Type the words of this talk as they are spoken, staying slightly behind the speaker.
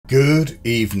Good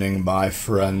evening, my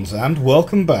friends, and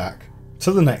welcome back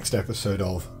to the next episode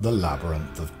of The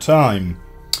Labyrinth of Time.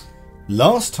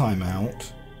 Last time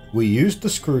out, we used the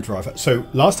screwdriver. So,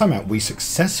 last time out, we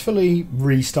successfully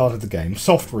restarted the game.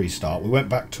 Soft restart. We went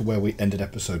back to where we ended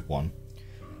episode 1.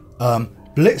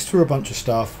 Blitzed through a bunch of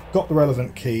stuff, got the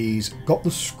relevant keys, got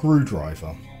the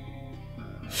screwdriver.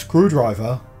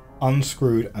 Screwdriver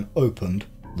unscrewed and opened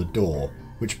the door,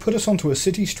 which put us onto a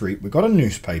city street. We got a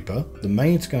newspaper. The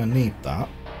maid's going to need that.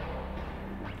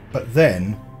 But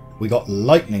then we got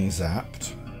lightning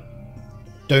zapped.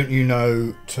 Don't you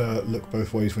know to look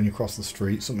both ways when you cross the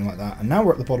street? Something like that. And now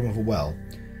we're at the bottom of a well.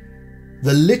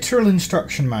 The literal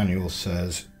instruction manual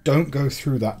says, don't go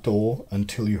through that door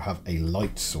until you have a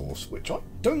light source, which I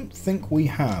don't think we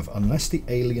have, unless the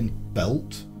alien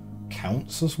belt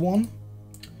counts as one.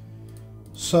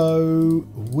 So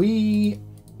we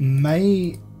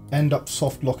may end up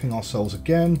soft locking ourselves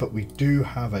again, but we do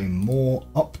have a more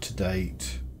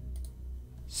up-to-date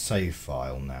save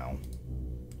file now.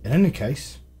 In any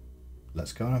case,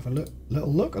 let's go and have a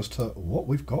little look as to what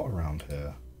we've got around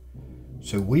here.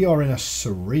 So we are in a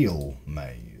surreal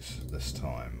maze this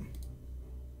time.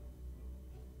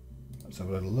 Let's have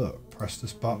a little look. Press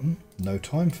this button. No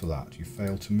time for that. You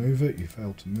fail to move it, you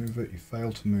fail to move it, you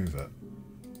fail to move it.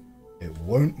 It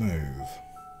won't move.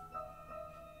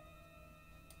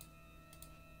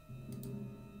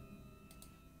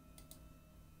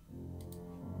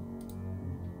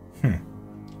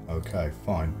 Okay,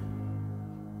 fine.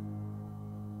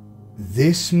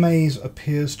 This maze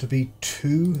appears to be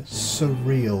too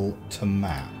surreal to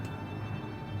map.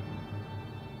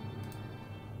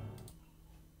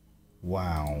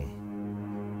 Wow.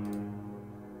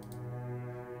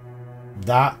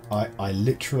 That, I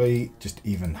literally just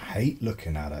even hate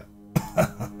looking at it.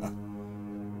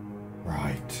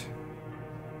 Right.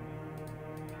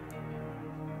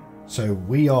 So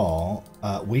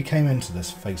we came into this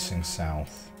facing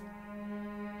south.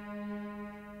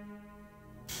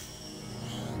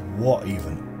 What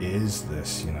even is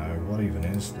this, you know? What even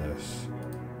is this?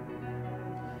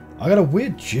 I got a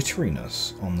weird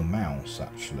jitteriness on the mouse,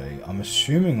 actually. I'm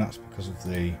assuming that's because of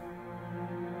the...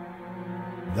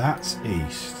 That's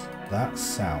east, that's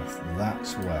south,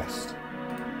 that's west.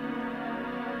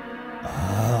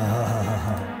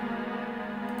 Ah.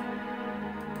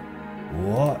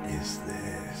 What is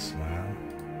this, man?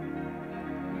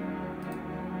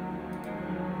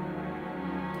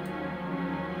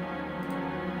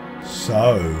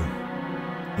 So,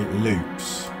 it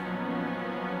loops.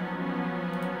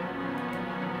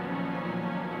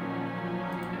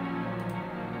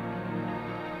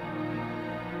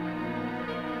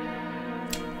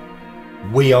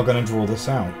 We are going to draw this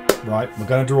out, right? We're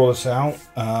going to draw this out.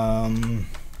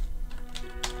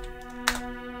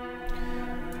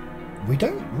 We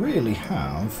don't really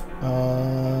have...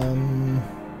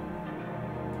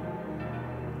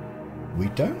 we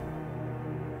don't...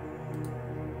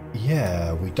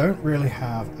 Yeah, we don't really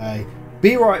have a...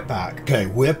 Be right back. Okay,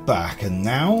 we're back, and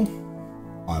now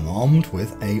I'm armed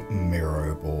with a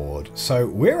Miro board. So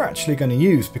we're actually going to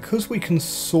use, because we can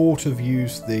sort of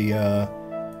use the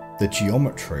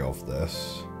geometry of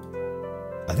this,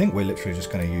 I think we're literally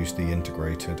just going to use the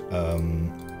integrated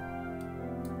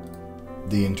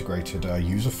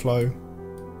user flow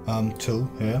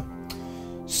tool here.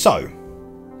 So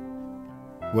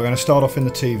we're going to start off in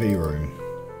the TV room.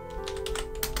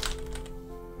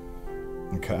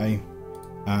 Okay,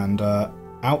 and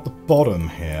out the bottom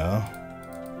here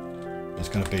is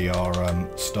going to be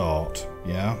our start.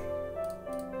 Yeah,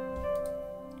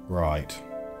 right.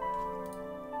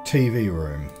 TV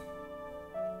room.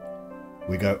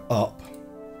 We go up.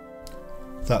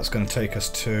 That's going to take us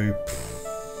to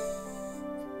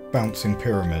bouncing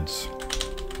pyramids.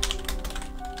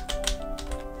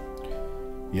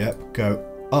 Yep, go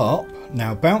up.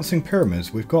 Now, bouncing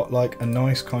pyramids, we've got like a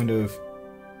nice kind of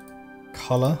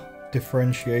colour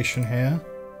differentiation here.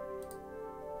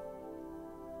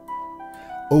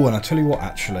 Oh, and I tell you what,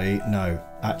 actually, no.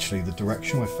 Actually, the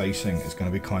direction we're facing is going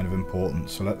to be kind of important.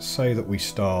 So let's say that we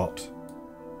start...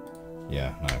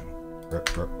 Yeah, no.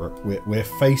 We're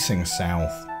facing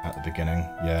south at the beginning,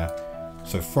 yeah.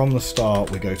 So from the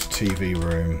start, we go to TV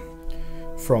room.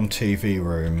 From TV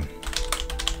room,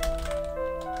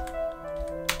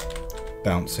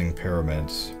 bouncing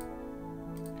pyramids.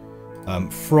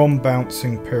 From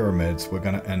bouncing pyramids, we're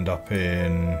going to end up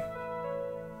in...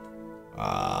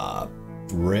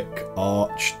 brick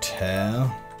arch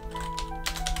tear.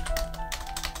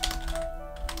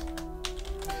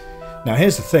 Now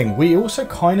here's the thing, we also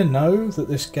kind of know that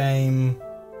this game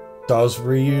does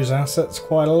reuse assets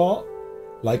quite a lot.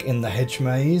 like in the hedge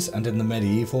maze and in the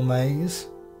medieval maze,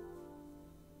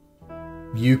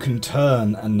 you can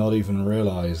turn and not even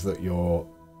realise that you're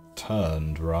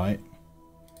turned, right?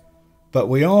 But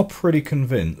we are pretty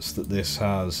convinced that this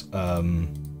has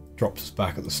drops us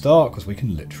back at the start, because we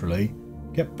can literally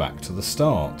get back to the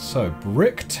start. So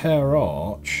Brick Tear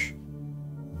Arch,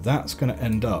 that's going to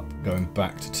end up going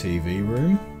back to TV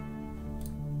room.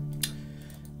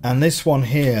 And this one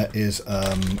here is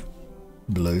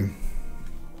blue.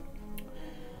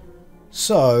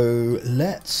 So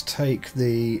let's take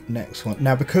the next one.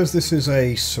 Now, because this is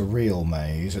a surreal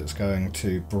maze, it's going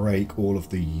to break all of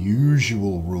the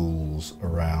usual rules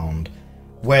around,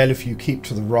 well, if you keep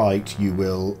to the right, you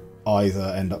will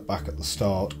either end up back at the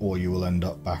start or you will end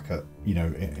up back at, you know,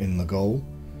 in the goal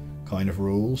kind of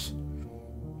rules.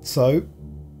 So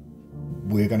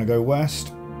we're going to go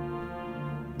west.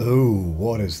 Oh,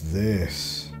 what is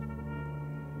this?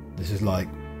 This is like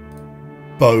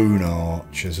Bone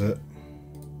Arch, is it?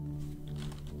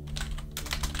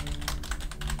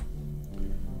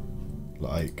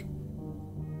 Like,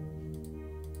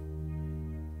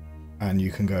 and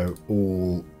you can go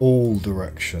all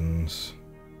directions.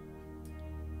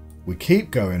 We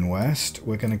keep going west.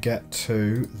 We're going to get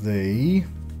to the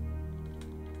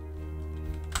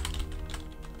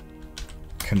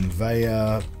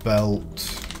conveyor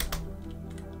belt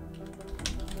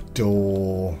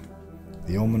door,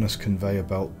 the ominous conveyor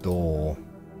belt door.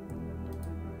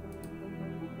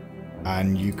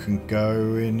 And you can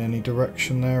go in any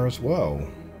direction there as well.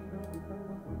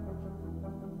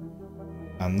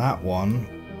 And that one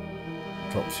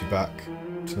drops you back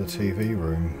to the TV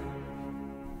room.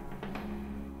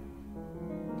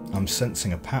 I'm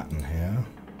sensing a pattern here.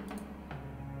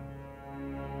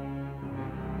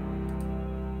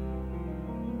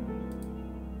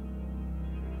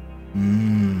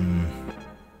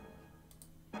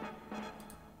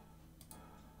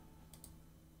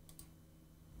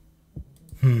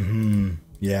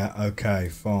 Yeah, okay,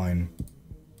 fine.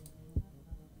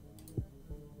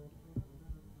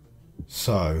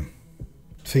 So,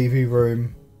 TV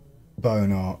room,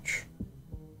 bone arch,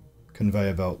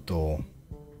 conveyor belt door.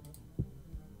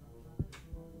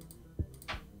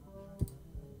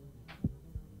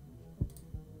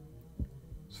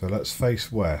 So let's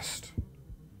face west.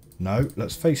 No,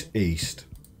 let's face east.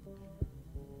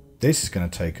 This is going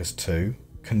to take us to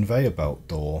conveyor belt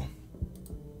door.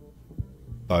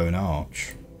 Bone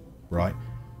arch. Right.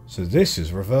 So this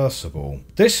is reversible.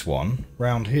 This one,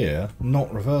 round here,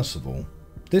 not reversible.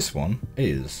 This one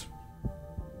is.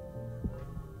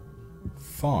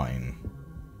 Fine.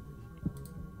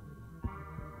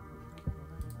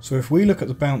 So if we look at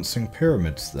the bouncing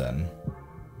pyramids then,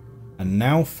 and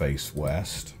now face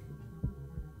west,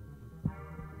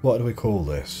 what do we call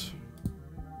this?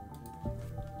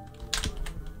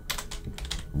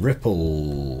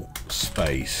 Ripple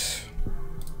space.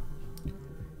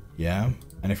 Yeah,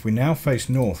 and if we now face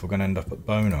north, we're going to end up at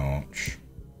Bone Arch.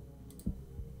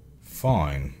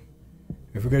 Fine.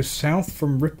 If we go south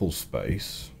from Ripple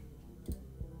Space,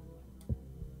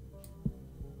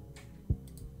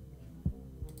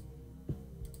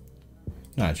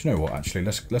 no, do you know what? Actually,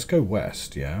 let's go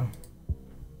west. Yeah.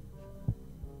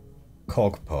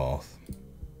 Cog path.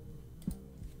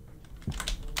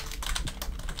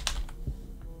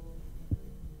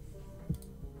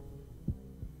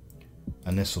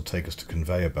 And this will take us to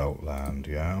conveyor belt land,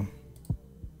 yeah?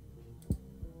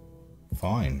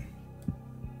 Fine.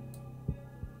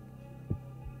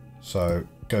 So,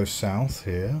 go south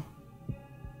here.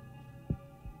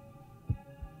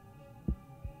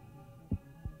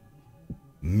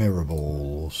 Mirror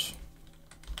balls.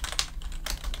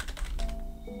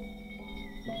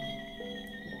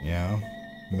 Yeah,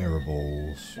 mirror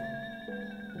balls.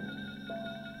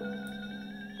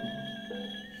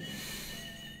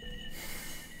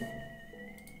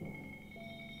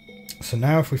 So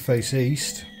now if we face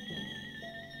east,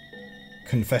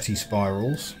 confetti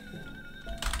spirals.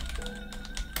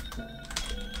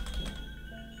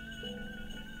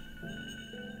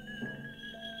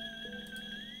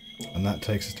 And that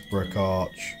takes us to Brick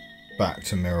Arch, back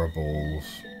to mirror balls.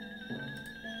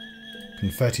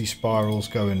 Confetti spirals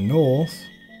going north.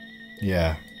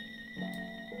 Yeah.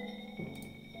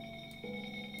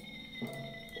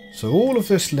 So all of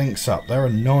this links up. There are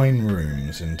 9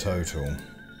 rooms in total.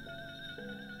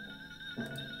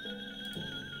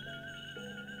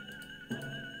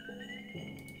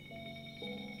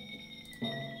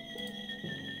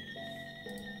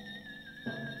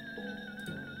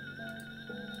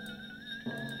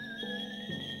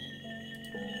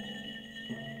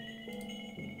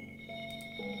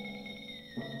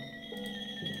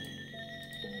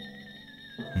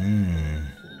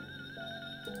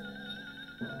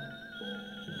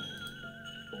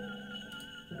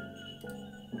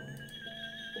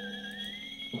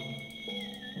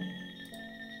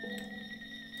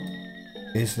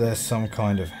 Is there some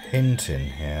kind of hint in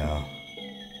here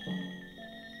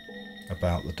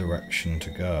about the direction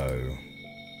to go?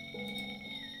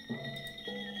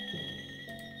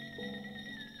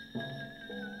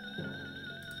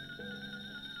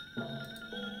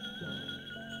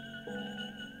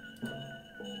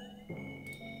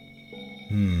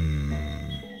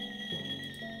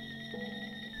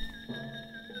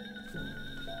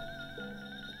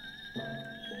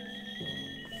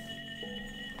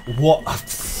 What?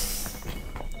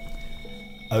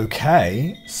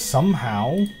 Okay,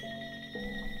 somehow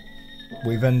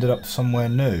we've ended up somewhere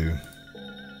new.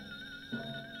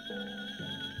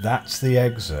 That's the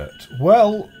exit.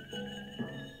 Well,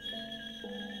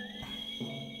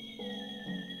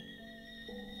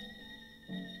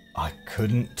 I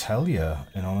couldn't tell you,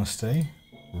 in honesty.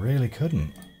 Really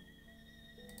couldn't.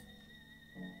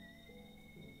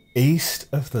 East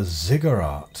of the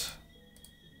ziggurat.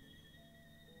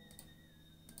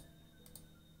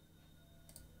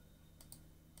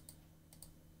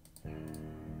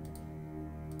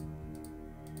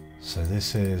 So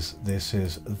this is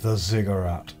the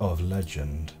ziggurat of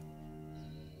legend.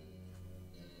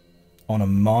 On a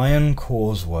Mayan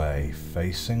causeway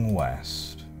facing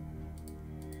west.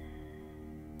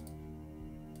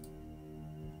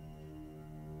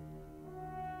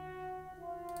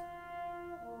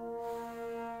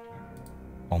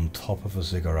 On top of a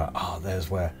ziggurat. Ah, that's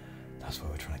where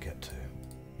we're trying to get to.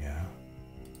 Yeah.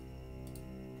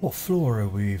 What floor are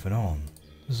we even on?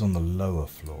 This is on the lower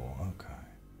floor. Okay.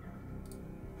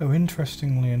 Oh,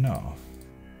 interestingly enough.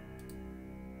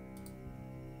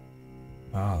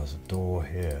 Ah, there's a door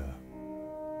here.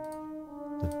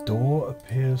 The door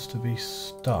appears to be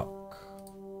stuck.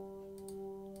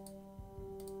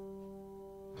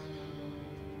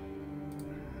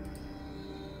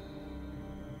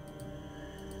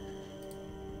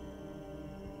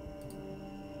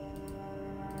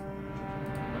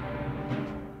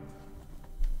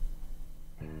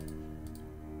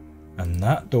 And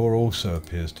that door also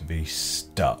appears to be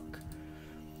stuck.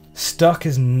 Stuck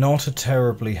is not a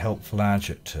terribly helpful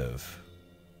adjective.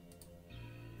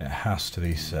 It has to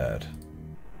be said.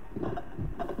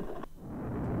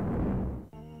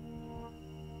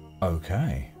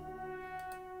 Okay.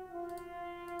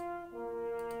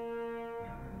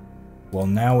 Well,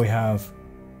 now we have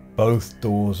both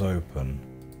doors open.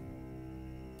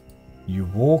 You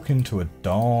walk into a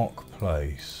dark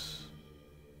place.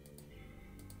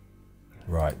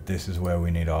 Right, this is where we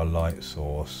need our light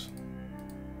source.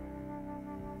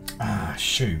 Ah,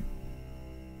 shoot.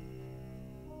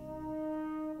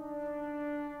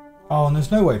 Oh, and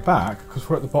there's no way back because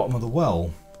we're at the bottom of the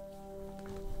well.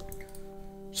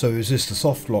 So is this the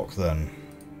soft lock then?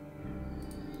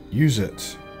 Use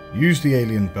it. Use the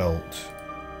alien belt.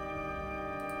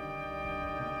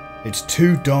 It's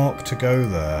too dark to go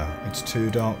there. It's too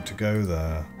dark to go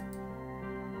there.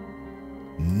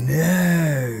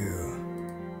 No!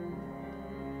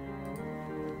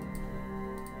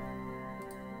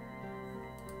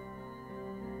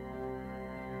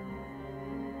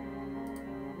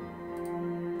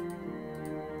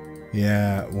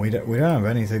 Yeah, we don't have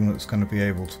anything that's going to be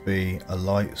able to be a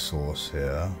light source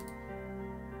here.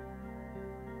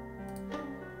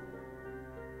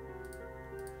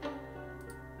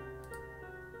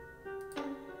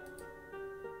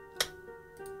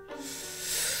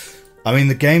 I mean,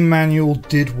 the game manual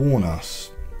did warn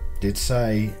us. Did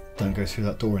say, don't go through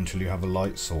that door until you have a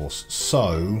light source.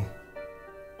 So,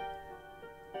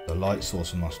 the light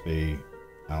source must be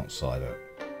outside it.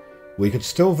 We could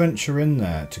still venture in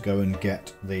there to go and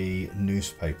get the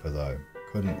newspaper though,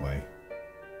 couldn't we?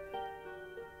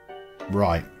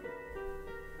 Right.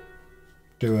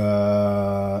 Do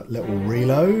a little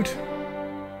reload.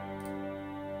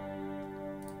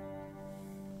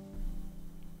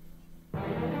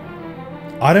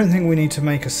 I don't think we need to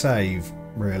make a save,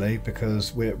 really,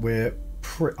 because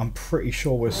I'm pretty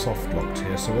sure we're soft locked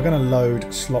here. So we're going to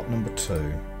load slot number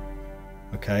 2.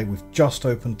 Okay, we've just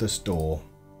opened this door.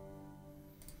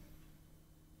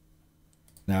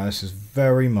 Now this is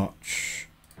very much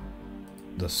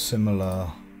the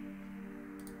similar...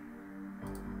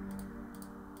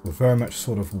 We're very much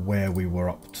sort of where we were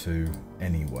up to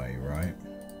anyway, right?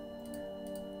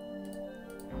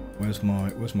 Where's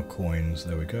my coins?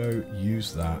 There we go.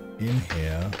 Use that in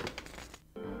here.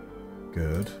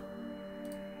 Good.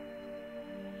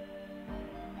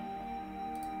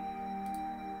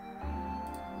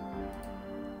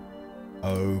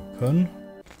 Open.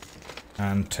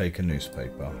 And take a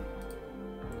newspaper.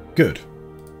 Good.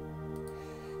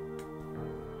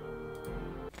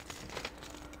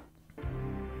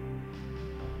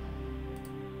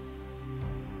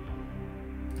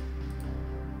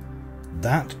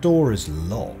 That door is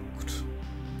locked.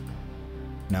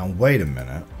 Now, wait a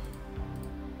minute.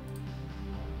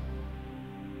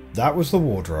 That was the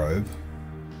wardrobe.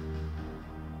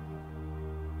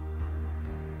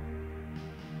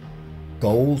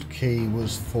 Gold key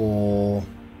was for...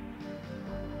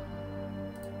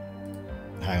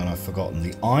 Hang on, I've forgotten.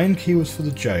 The iron key was for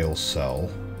the jail cell.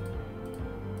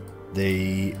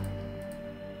 The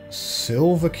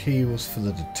silver key was for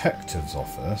the detective's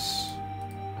office.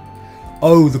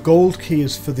 Oh, the gold key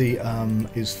is for the other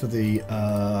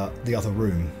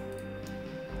room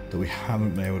that we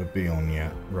haven't been able to be on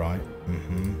yet, right?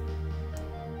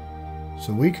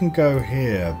 So we can go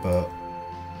here, but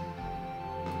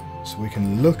so we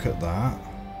can look at that.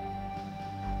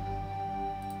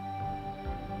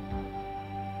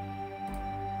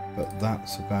 But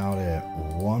that's about it.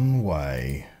 One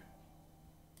way.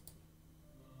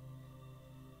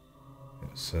 It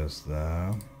says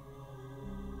there.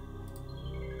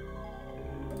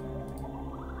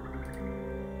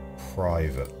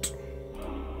 Private.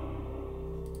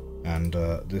 And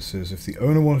this is, if the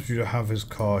owner wanted you to have his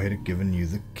car, he'd have given you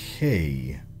the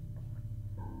key.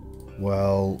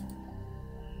 Well,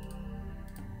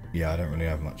 yeah, I don't really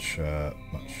have much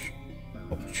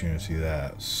opportunity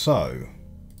there. So,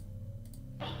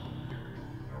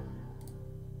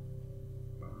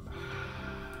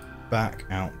 back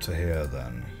out to here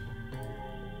then.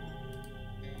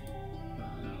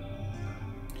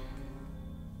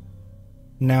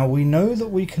 Now we know that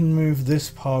we can move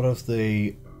this part of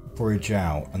the bridge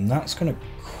out, and that's going to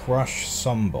crush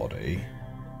somebody,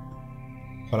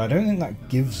 but I don't think that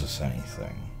gives us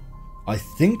anything. I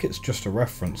think it's just a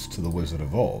reference to the Wizard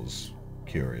of Oz,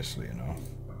 curiously enough.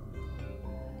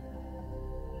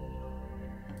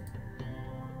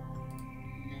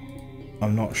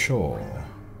 I'm not sure.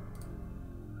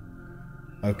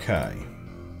 Okay.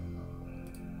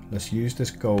 Let's use this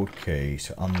gold key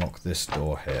to unlock this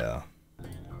door here.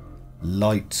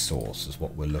 Light source is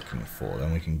what we're looking for.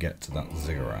 Then we can get to that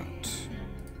ziggurat.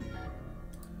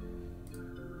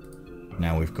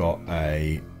 Now we've got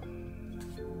a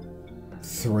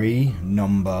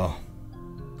 3-number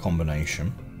combination,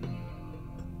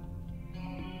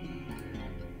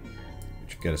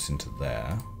 which will get us into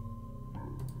there.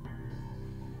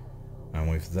 And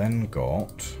we've then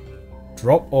got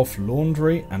drop off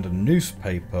laundry and a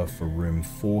newspaper for room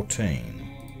 14.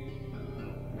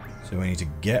 So we need to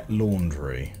get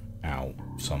laundry out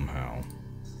somehow.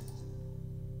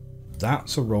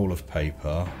 That's a roll of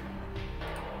paper.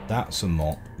 That's a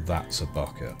mop. That's a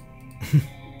bucket.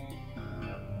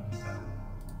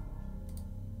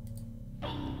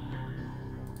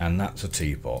 And that's a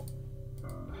teapot.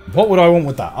 What would I want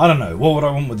with that? I don't know. What would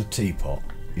I want with a teapot?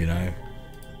 You know?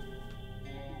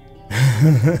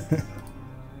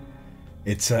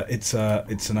 It's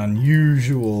an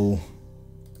unusual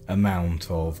amount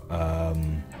of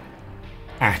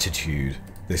attitude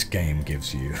this game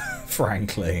gives you,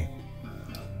 frankly.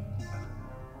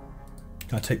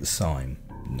 Can I take the sign?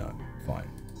 No, fine.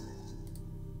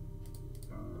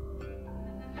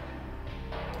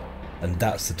 And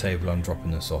that's the table I'm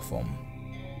dropping this off on.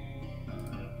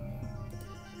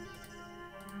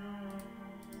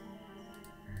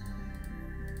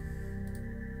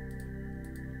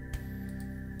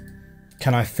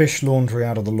 Can I fish laundry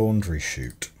out of the laundry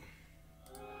chute?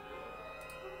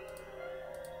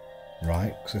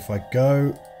 Right, because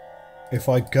if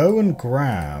I go and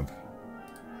grab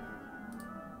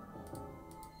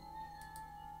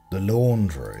the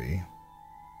laundry,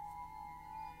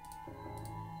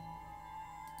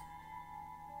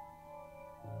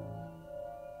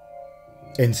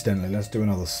 incidentally, let's do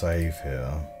another save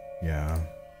here. Yeah.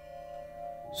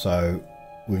 So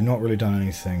we've not really done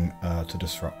anything to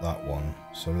disrupt that one.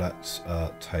 So let's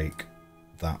take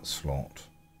that slot.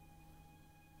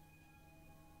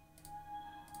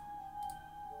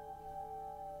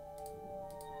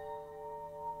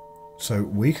 So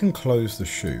we can close the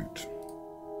chute.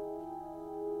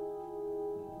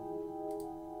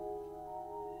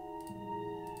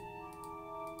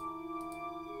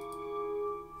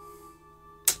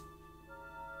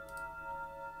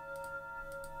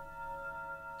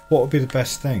 What would be the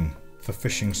best thing for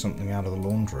fishing something out of the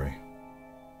laundry?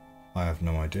 I have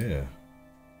no idea.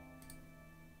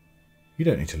 You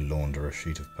don't need to launder a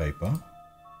sheet of paper.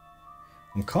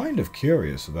 I'm kind of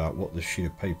curious about what this sheet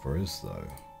of paper is, though.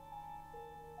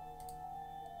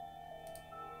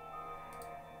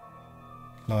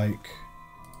 Like,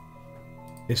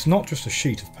 it's not just a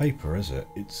sheet of paper, is it?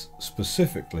 It's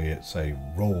specifically, it's a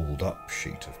rolled up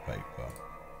sheet of paper.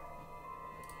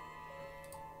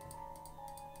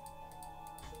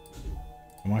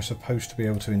 Am I supposed to be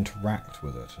able to interact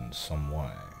with it in some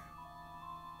way?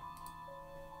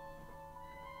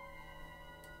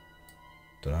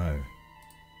 Don't know.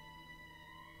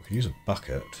 I could use a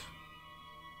bucket.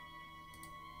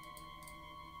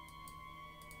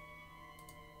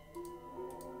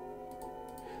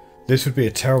 This would be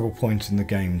a terrible point in the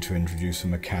game to introduce a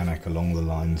mechanic along the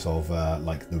lines of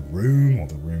like the room or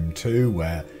the room 2,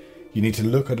 where you need to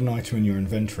look at an item in your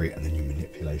inventory and then you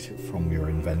manipulate it from your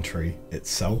inventory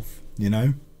itself, you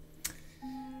know?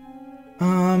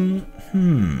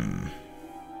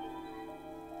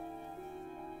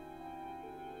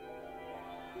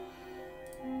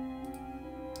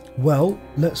 Well,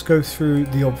 let's go through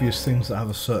the obvious things that have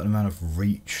a certain amount of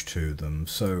reach to them.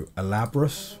 So, a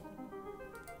Labrys.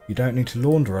 You don't need to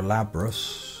launder a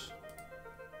Labrys.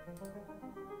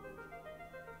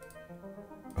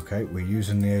 Okay, we're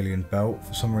using the alien belt.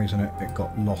 For some reason it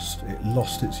got lost. It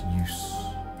lost its use.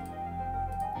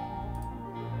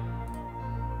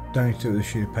 Don't need to do it with a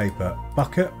sheet of paper.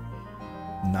 Bucket.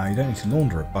 No, you don't need to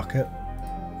launder a bucket.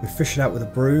 We fish it out with a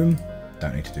broom.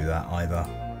 Don't need to do that either.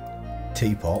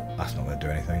 Teapot. That's not going to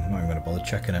do anything. I'm not even going to bother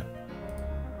checking it.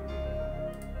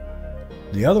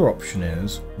 The other option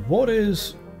is, what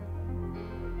is...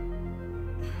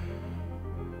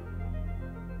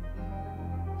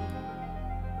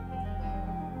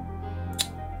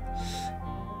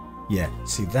 Yeah,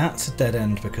 see, that's a dead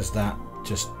end because that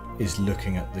just is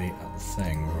looking at the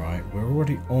thing, right? We're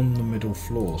already on the middle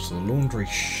floor, so the laundry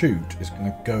chute is going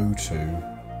to go to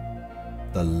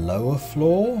the lower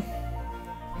floor.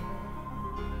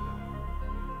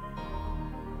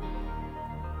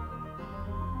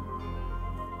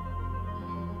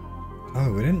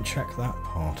 Oh, we didn't check that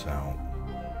part out.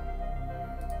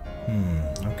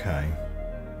 Okay.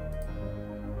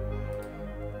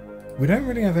 We don't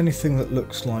really have anything that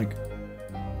looks like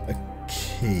a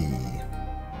key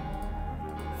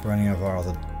for any of our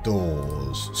other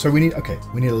doors. So we need, okay,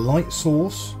 we need a light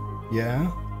source,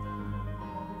 yeah?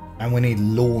 And we need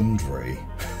laundry.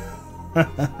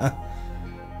 A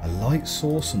light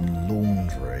source and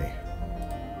laundry.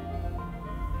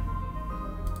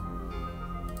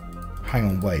 Hang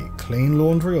on, wait, clean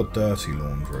laundry or dirty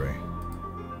laundry?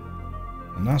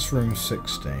 And that's room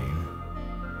 16.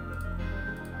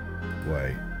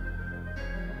 Wait.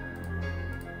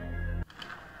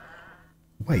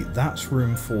 Wait, that's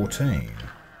room 14.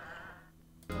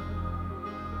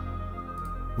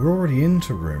 We're already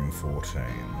into room 14.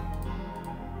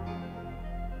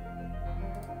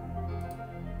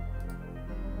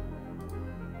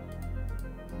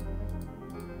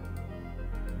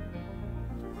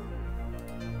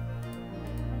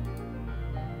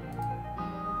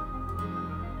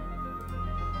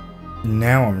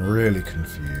 Now I'm really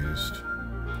confused.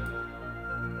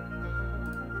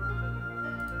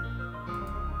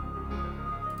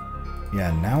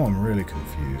 Yeah, now I'm really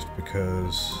confused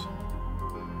because...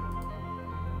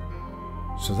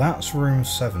 So that's room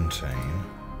 17,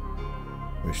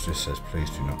 which just says please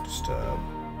do not disturb.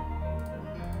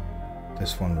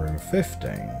 This one, room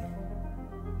 15.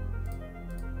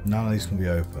 None of these can be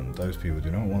opened. Those people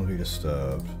do not want to be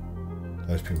disturbed.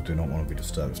 Those people do not want to be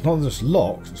disturbed. It's not just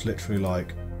locked, it's literally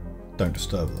like, don't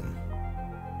disturb them.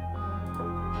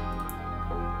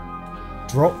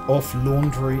 Drop off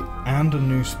laundry and a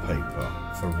newspaper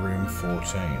for room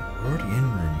 14. We're already in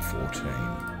room 14.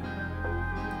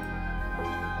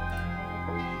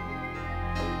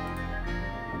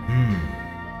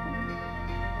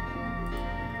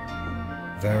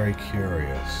 Very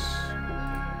curious.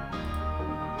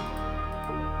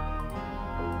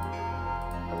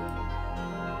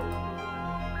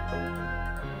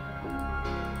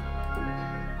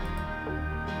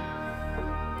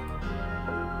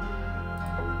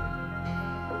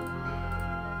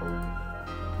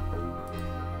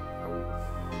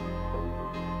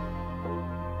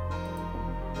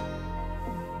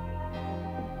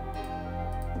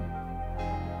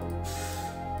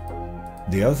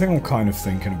 The other thing I'm kind of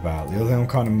thinking about, the other thing I'm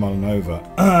kind of mulling over,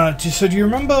 so do you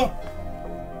remember,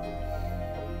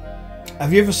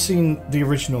 have you ever seen the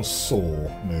original Saw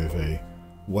movie,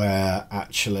 where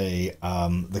actually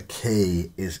the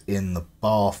key is in the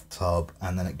bathtub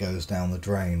and then it goes down the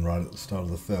drain right at the start of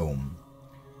the film?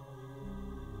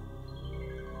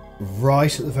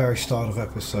 Right at the very start of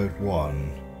episode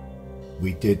 1,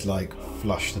 we did like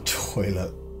flush the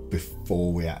toilet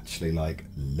before we actually like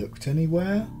looked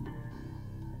anywhere.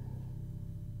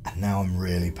 And now I'm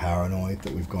really paranoid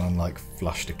that we've gone and like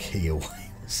flushed a key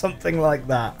away. Something like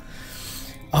that.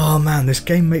 Oh man, this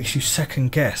game makes you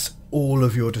second guess all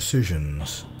of your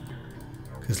decisions.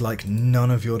 Because like none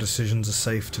of your decisions are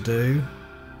safe to do.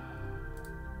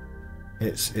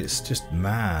 It's just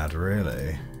mad,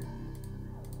 really.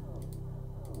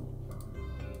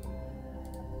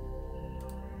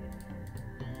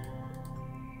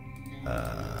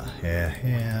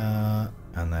 Here,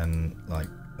 and then, like,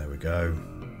 there we go.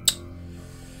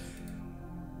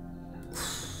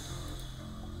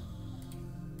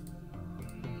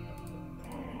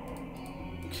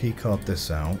 Keycard this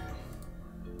out.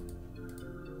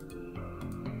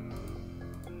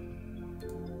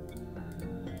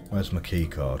 Where's my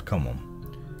keycard? Come on.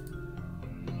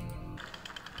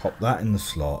 Pop that in the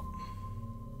slot.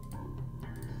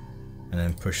 And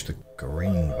then push the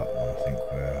green button, I think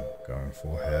we're going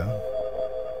for here.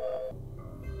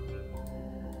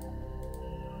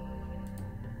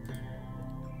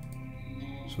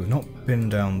 So we've not been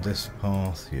down this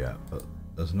path yet, but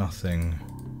there's nothing...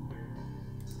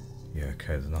 Yeah,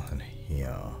 okay, there's nothing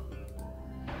here.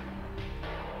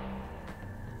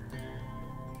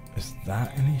 Is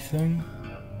that anything?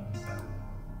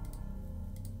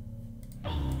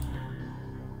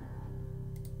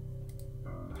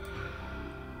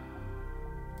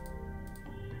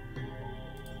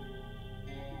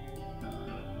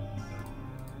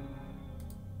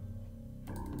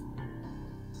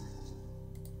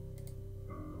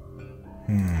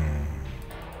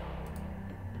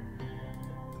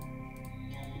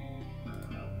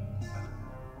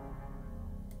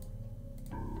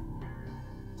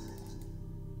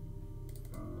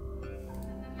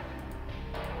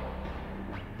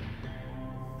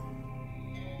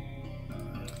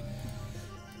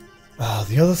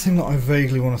 The other thing that I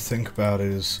vaguely want to think about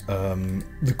is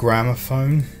the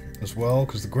gramophone as well,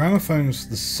 because the gramophone's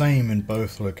the same in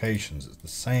both locations. It's the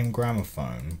same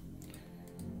gramophone.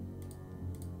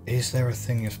 Is there a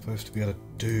thing you're supposed to be able to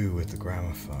do with the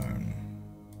gramophone?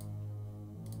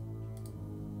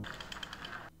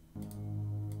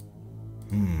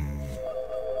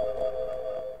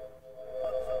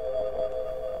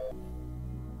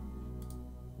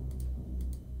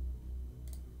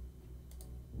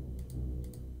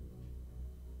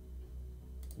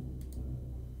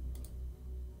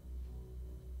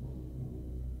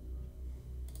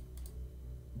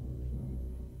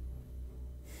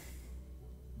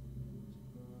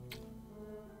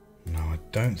 I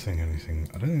don't think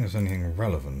there's anything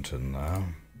relevant in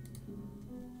there.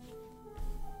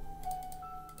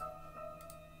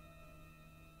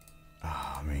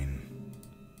 I mean,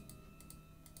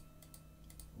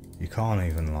 you can't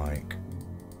even, like,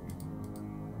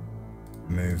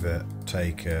 move it,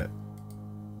 take it.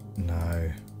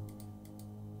 No.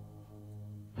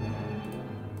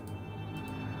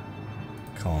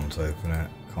 Can't open it,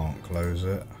 can't close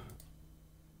it.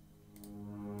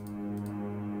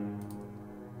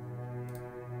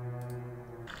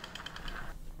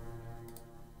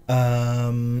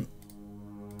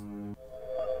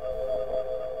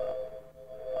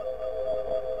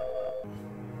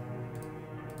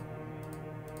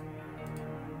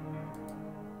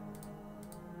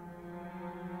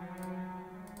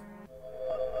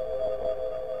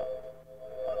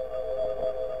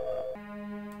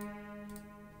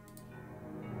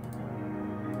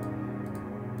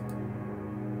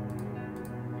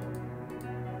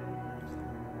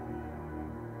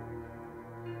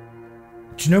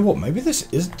 Do you know what? Maybe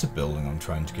this isn't the building I'm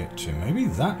trying to get to. Maybe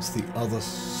that's the other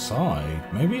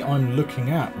side. Maybe I'm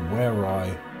looking at where I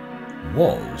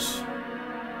was.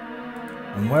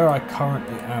 And where I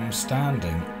currently am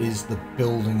standing is the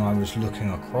building I was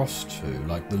looking across to.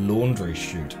 Like, the laundry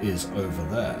chute is over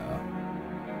there.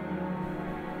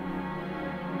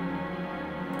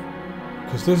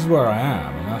 Because this is where I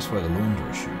am, and that's where the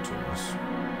laundry chute is.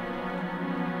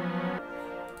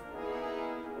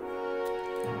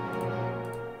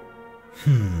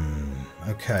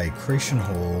 Okay, Cretan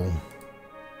Hall.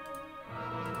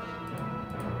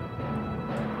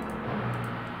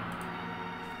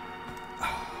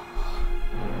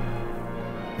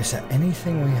 Is there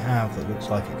anything we have that looks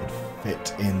like it could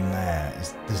fit in there?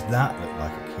 Does that look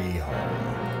like a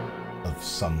keyhole of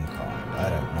some kind? I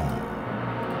don't know.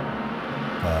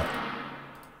 But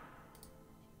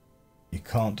you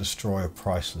can't destroy a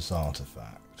priceless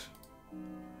artifact.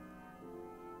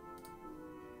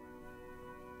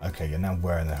 Okay, you're now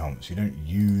wearing the helmet, so you don't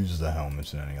use the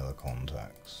helmet in any other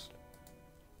context.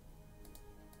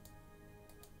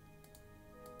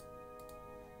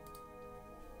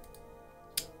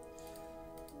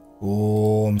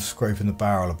 Oh, I'm scraping the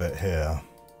barrel a bit here.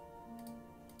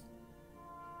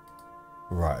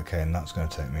 Right, okay, and that's going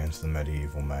to take me into the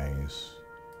medieval maze.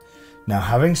 Now,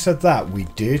 having said that, we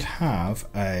did have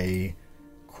a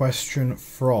question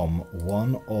from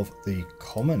one of the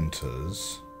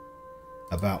commenters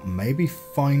about maybe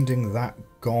finding that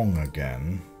gong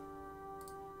again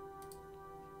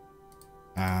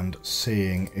and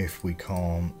seeing if we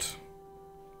can't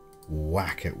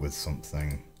whack it with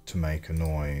something to make a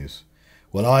noise.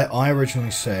 Well, I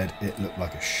originally said it looked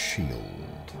like a shield.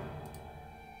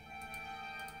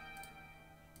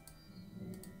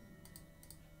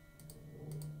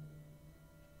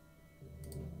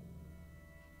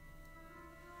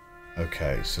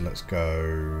 Okay, so let's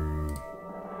go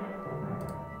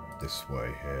this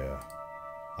way here.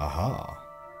 Aha!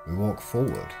 We walk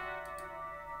forward.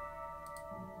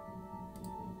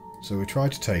 So we try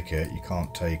to take it, you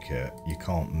can't take it, you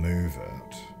can't move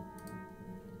it.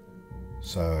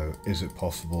 So is it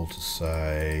possible to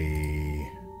say...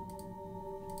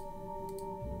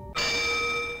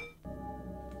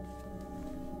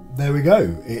 There we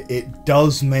go. It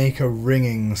does make a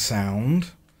ringing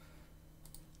sound.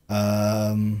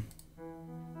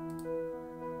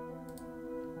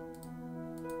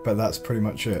 But that's pretty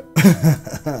much it.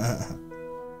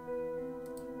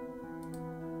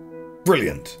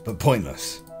 Brilliant, but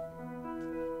pointless.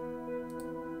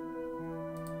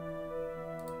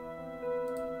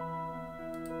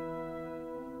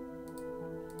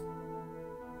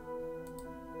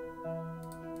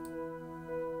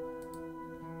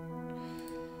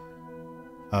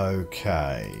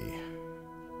 Okay.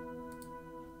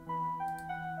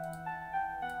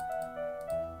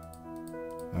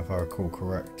 If I recall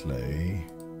correctly...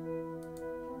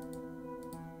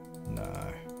 No.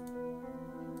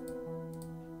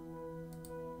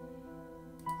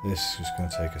 This is going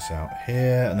to take us out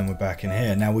here, and then we're back in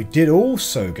here. Now, we did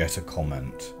also get a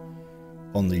comment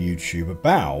on the YouTube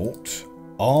about,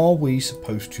 are we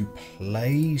supposed to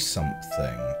play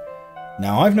something?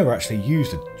 Now, I've never actually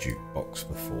used a jukebox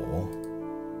before,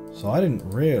 so I didn't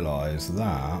realise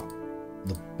that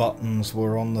the buttons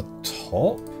were on the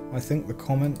top, I think the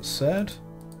comment said.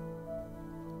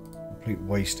 Complete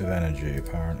waste of energy,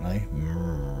 apparently.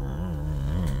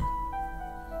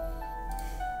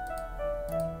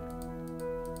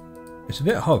 It's a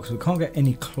bit hard because we can't get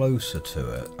any closer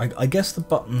to it. I guess the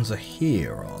buttons are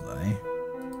here, are they?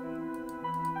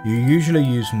 You usually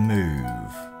use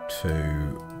move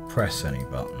to press any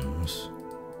buttons.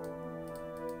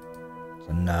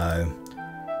 So no,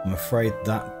 I'm afraid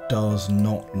that does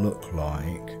not look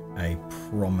like a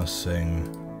promising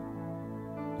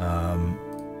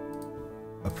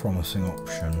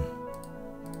option.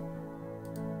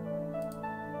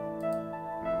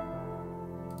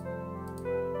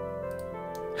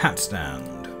 Hat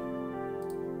stand.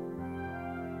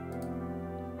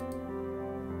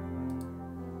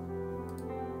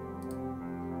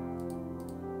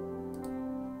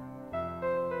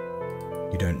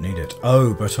 You don't need it.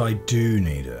 Oh, but I do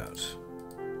need it.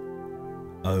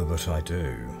 Oh, but I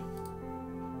do.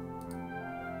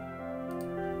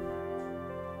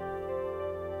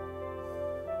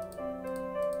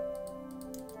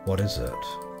 What is it?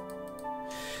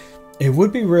 It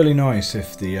would be really nice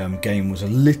if the game was a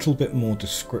little bit more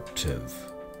descriptive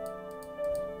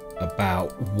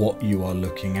about what you are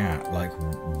looking at. Like,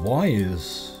 why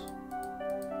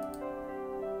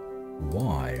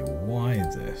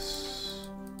this?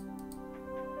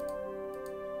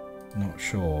 Not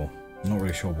sure. Not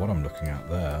really sure what I'm looking at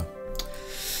there.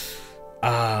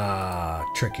 Ah,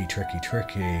 tricky, tricky,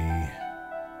 tricky.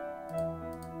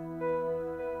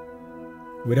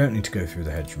 We don't need to go through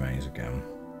the hedge maze again.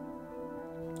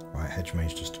 Right, hedge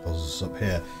maze just deposits us up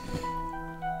here.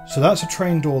 So that's a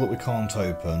train door that we can't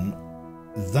open.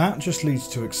 That just leads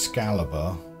to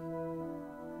Excalibur,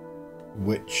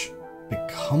 which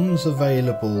becomes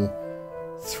available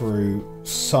through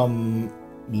some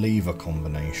lever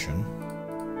combination.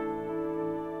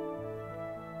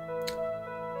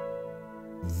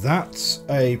 That's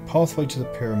a pathway to the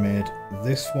pyramid.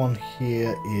 This one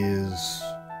here is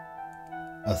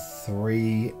a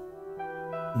 3-number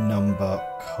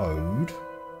code.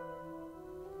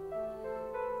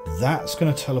 That's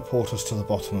going to teleport us to the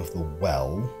bottom of the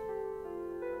well.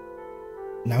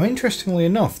 Now, interestingly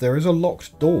enough, there is a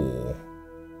locked door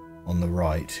on the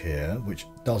right here, which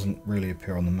doesn't really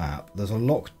appear on the map. There's a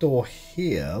locked door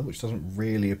here, which doesn't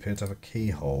really appear to have a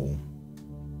keyhole.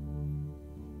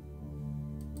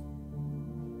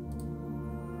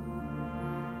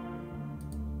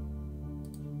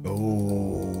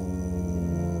 Oh.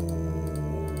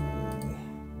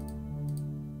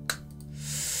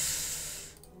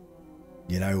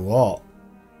 You know what?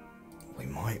 We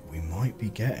might be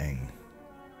getting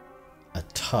a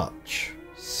touch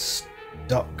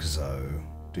stuck, though.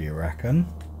 Do you reckon?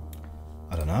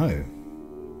 I don't know.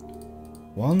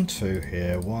 1, 2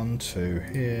 here, 1, 2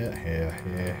 here, here,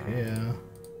 here, here.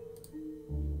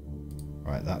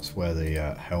 Right, that's where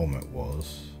the helmet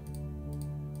was.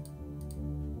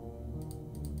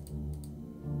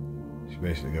 So you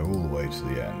basically go all the way to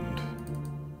the end.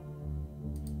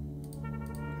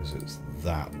 Because it's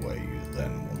that way you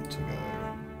then want to go.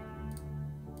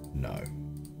 No.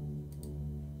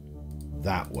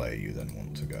 That way you then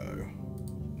want to go.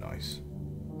 Nice.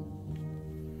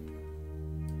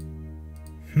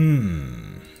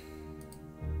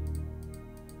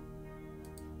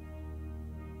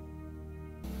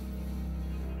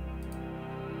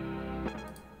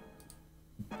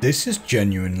 This is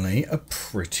genuinely a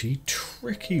pretty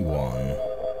tricky one.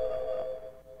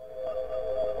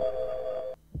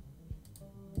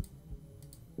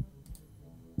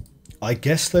 I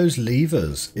guess those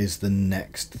levers is the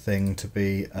next thing to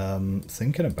be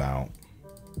thinking about.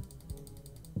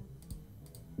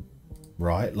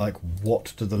 Right? Like,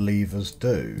 what do the levers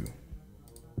do?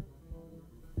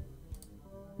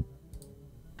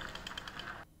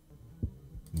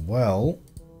 Well...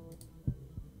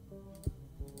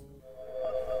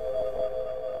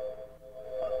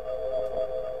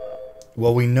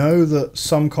 Well, we know that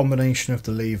some combination of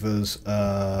the levers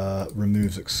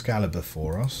removes Excalibur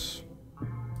for us.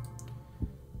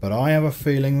 But I have a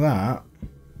feeling that...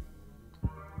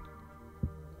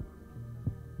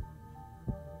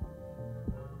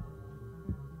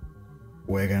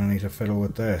 we're going to need to fiddle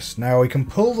with this. Now, we can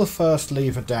pull the first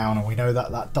lever down, and we know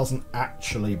that that doesn't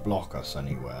actually block us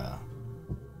anywhere.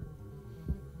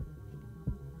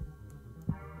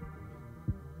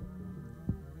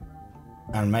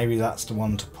 And maybe that's the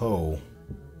one to pull.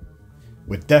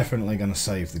 We're definitely going to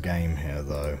save the game here,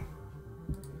 though.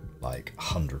 Like,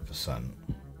 100%.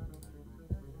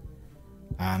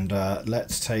 And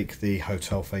let's take the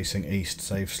hotel facing east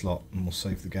save slot, and we'll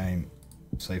save the game.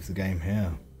 Save the game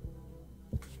here.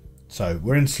 So,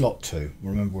 we're in slot 2.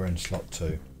 Remember, we're in slot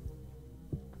 2.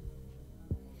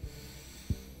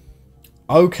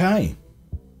 Okay.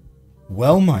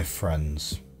 Well, my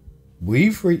friends,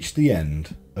 we've reached the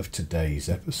end of today's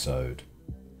episode.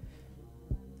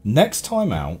 Next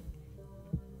time out,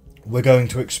 we're going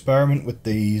to experiment with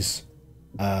these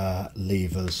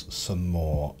levers some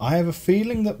more. I have a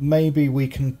feeling that maybe we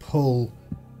can pull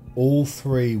all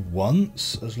 3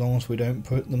 once, as long as we don't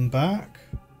put them back.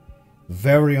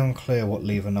 Very unclear what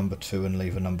lever number 2 and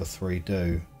lever number 3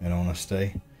 do, in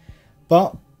honesty.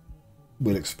 But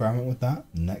we'll experiment with that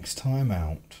next time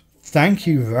out. Thank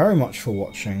you very much for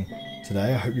watching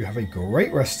today. I hope you have a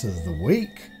great rest of the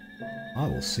week. I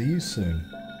will see you soon.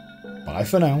 Bye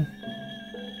for now.